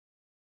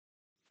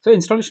So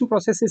installation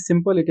process is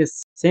simple. It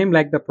is same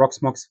like the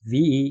Proxmox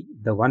VE,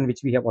 the one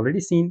which we have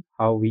already seen,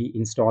 how we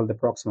install the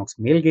Proxmox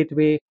mail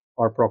gateway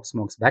or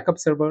Proxmox backup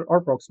server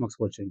or Proxmox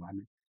virtual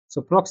environment.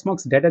 So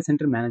Proxmox Data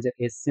Center Manager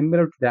is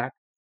similar to that.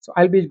 So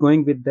I'll be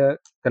going with the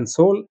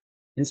console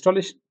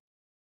installation,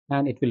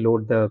 and it will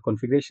load the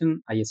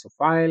configuration ISO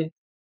file.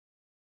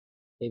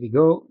 Here we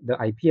go.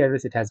 The IP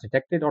address it has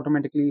detected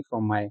automatically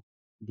from my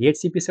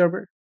DHCP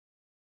server.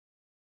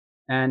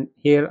 And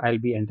here I'll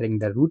be entering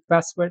the root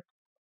password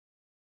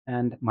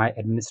and my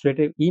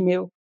administrative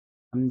email,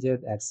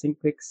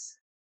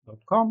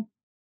 amjad@syncpix.com.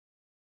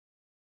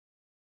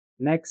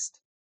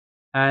 Next,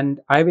 and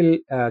I will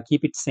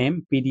keep it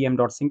same,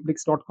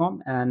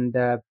 pdm.syncpix.com, and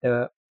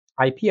the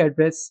IP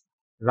address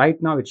right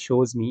now it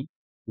shows me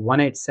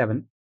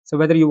 187. So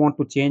whether you want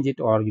to change it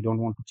or you don't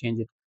want to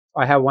change it,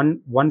 I have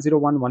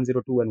 101,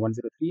 102, and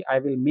 103. I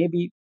will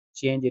maybe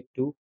change it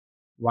to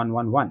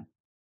 111.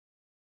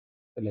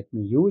 So let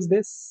me use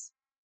this.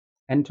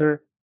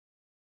 Enter,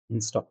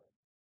 install.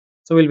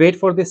 So we'll wait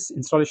for this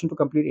installation to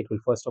complete. It will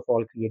first of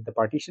all create the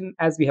partition,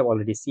 as we have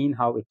already seen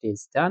how it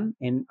is done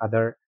in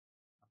other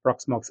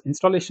Proxmox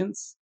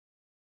installations.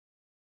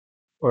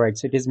 All right,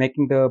 so it is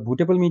making the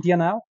bootable media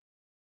now.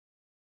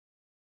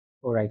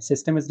 All right,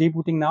 system is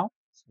rebooting now.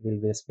 So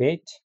we'll just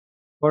wait.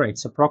 All right,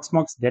 so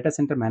Proxmox Data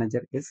Center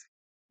Manager is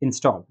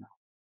installed now.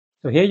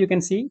 So here you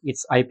can see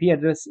its IP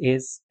address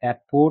is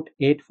at port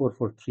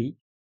 8443.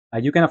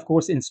 You can of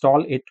course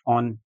install it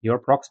on your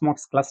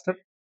Proxmox cluster,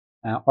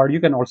 or you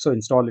can also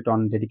install it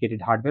on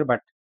dedicated hardware, but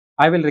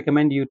I will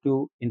recommend you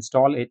to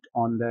install it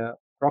on the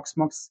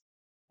Proxmox,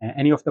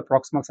 any of the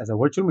Proxmox as a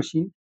virtual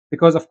machine,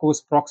 because of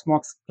course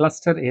Proxmox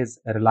cluster is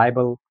a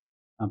reliable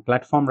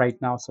platform right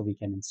now, so we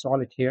can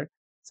install it here.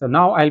 So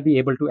now I'll be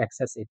able to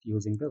access it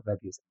using the web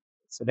user.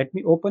 So let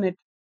me open it.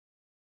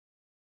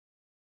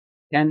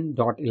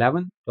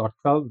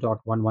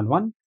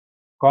 10.11.12.111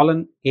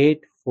 colon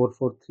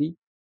 8443,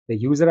 the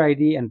user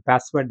ID and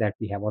password that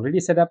we have already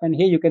set up. And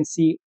here you can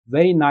see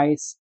very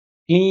nice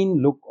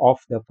clean look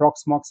of the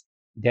Proxmox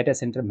Data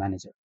Center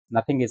Manager.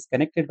 Nothing is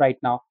connected right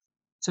now.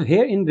 So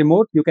here in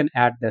remote, you can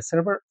add the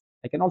server.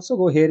 I can also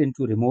go here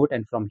into remote,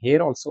 and from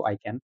here also I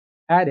can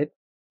add it.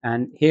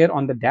 And here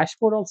on the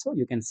dashboard also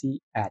you can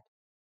see add.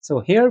 So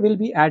here we'll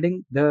be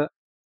adding the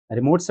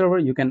remote server.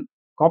 You can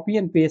copy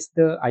and paste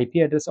the IP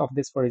address of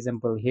this. For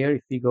example, here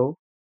if we go,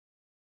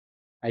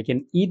 I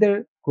can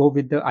either go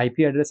with the IP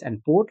address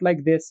and port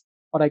like this,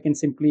 or I can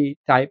simply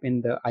type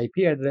in the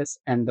IP address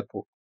and the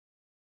port.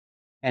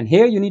 And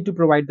here you need to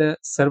provide the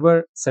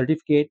server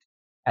certificate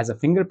as a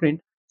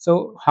fingerprint.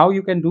 So how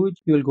you can do it,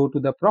 you will go to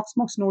the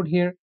Proxmox node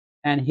here,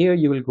 and here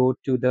you will go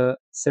to the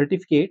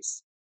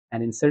certificates,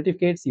 and in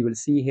certificates you will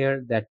see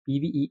here that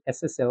PVE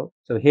SSL.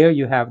 So here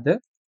you have the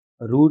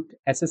root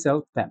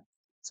SSL PEM.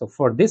 So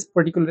for this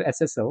particular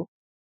SSL,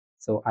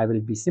 so I will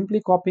be simply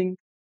copying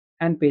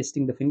and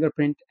pasting the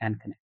fingerprint and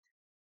connect.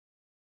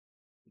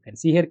 You can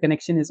see here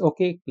connection is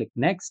okay. Click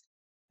next,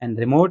 and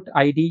remote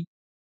ID,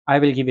 I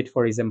will give it,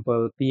 for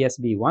example,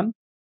 PSB1.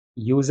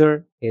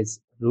 User is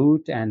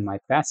root and my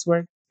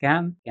password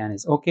can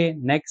is okay.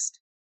 Next,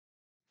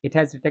 it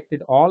has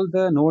detected all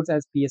the nodes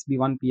as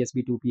PSB1,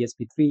 PSB2,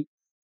 PSB3.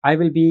 I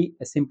will be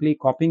simply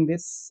copying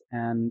this,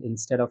 and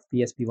instead of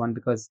PSB1,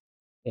 because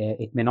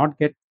it may not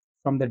get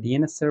from the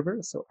DNS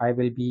server, so I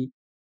will be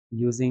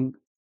using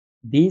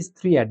these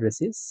three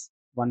addresses,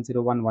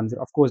 10110,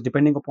 of course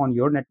depending upon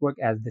your network,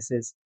 as this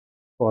is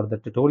for the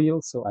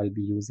tutorial, so I'll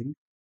be using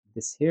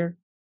this here.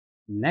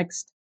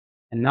 Next,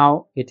 and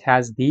now it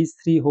has these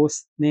three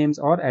host names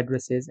or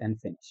addresses, and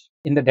finish.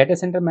 In the data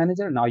center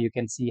manager, now you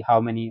can see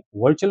how many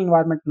virtual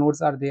environment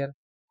nodes are there,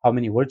 how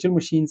many virtual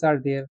machines are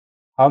there,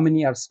 how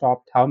many are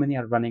stopped, how many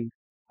are running,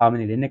 how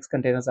many Linux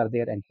containers are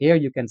there, and here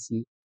you can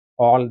see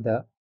all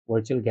the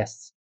virtual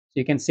guests. So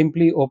you can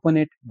simply open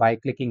it by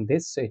clicking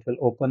this, so it will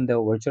open the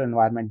virtual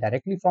environment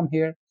directly from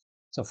here.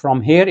 So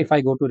from here, if I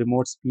go to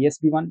remotes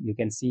PSB1, you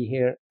can see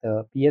here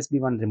the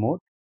PSB1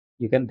 remote.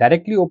 You can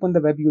directly open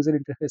the web user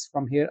interface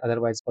from here.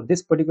 Otherwise, for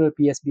this particular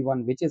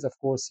PSB1, which is of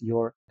course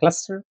your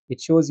cluster, it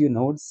shows you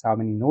nodes, how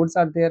many nodes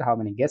are there, how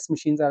many guest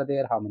machines are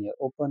there, how many are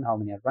open, how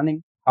many are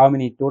running, how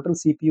many total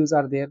CPUs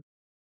are there,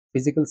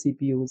 physical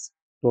CPUs,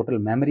 total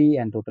memory,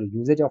 and total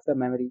usage of the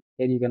memory.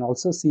 Here you can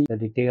also see the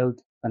detailed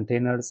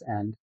containers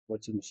and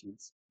virtual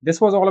machines.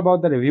 This was all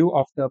about the review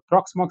of the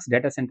Proxmox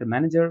Data Center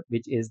Manager,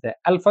 which is the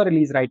alpha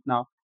release right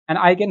now. And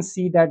I can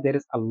see that there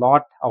is a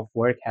lot of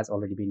work has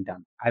already been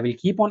done. I will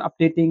keep on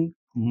updating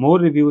more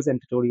reviews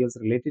and tutorials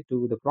related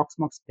to the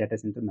Proxmox Data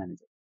Center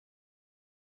Manager.